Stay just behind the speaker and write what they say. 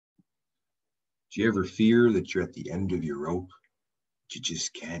Do you ever fear that you're at the end of your rope? That you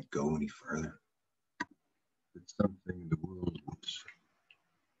just can't go any further? That something in the world was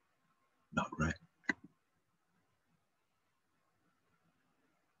not right?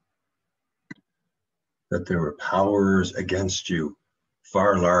 That there were powers against you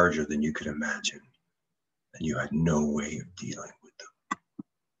far larger than you could imagine, and you had no way of dealing with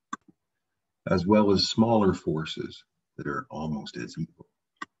them, as well as smaller forces that are almost as evil.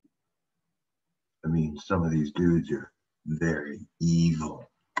 I mean, some of these dudes are very evil.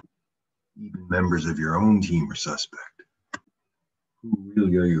 Even members of your own team are suspect. Who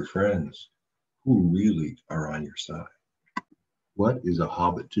really are your friends? Who really are on your side? What is a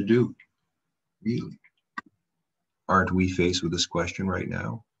hobbit to do? Really? Aren't we faced with this question right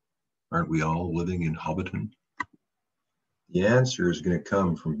now? Aren't we all living in Hobbiton? The answer is going to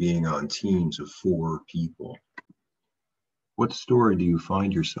come from being on teams of 4 people. What story do you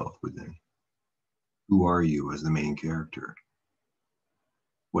find yourself within? Who are you as the main character?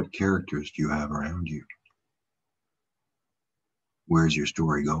 What characters do you have around you? Where's your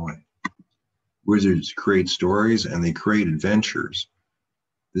story going? Wizards create stories and they create adventures.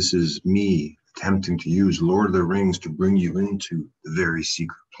 This is me attempting to use Lord of the Rings to bring you into the very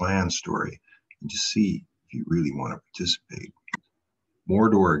secret plan story and to see if you really want to participate.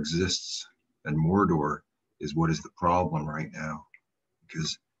 Mordor exists, and Mordor is what is the problem right now,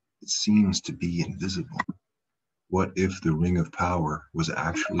 because it seems to be invisible. What if the Ring of Power was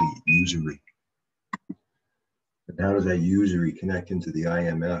actually usury? And how does that usury connect into the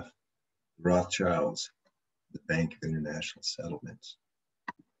IMF, the Rothschilds, the Bank of International Settlements?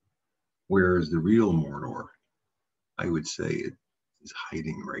 Where is the real Mordor? I would say it is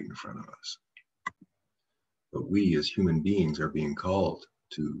hiding right in front of us. But we as human beings are being called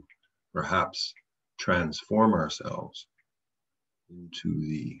to perhaps transform ourselves into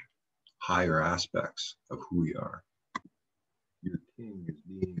the higher aspects of who we are. Your king is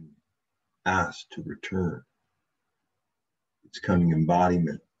being asked to return. It's coming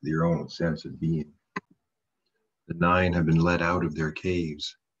embodiment of your own sense of being. The 9 have been let out of their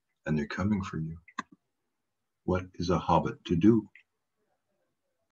caves and they're coming for you. What is a hobbit to do?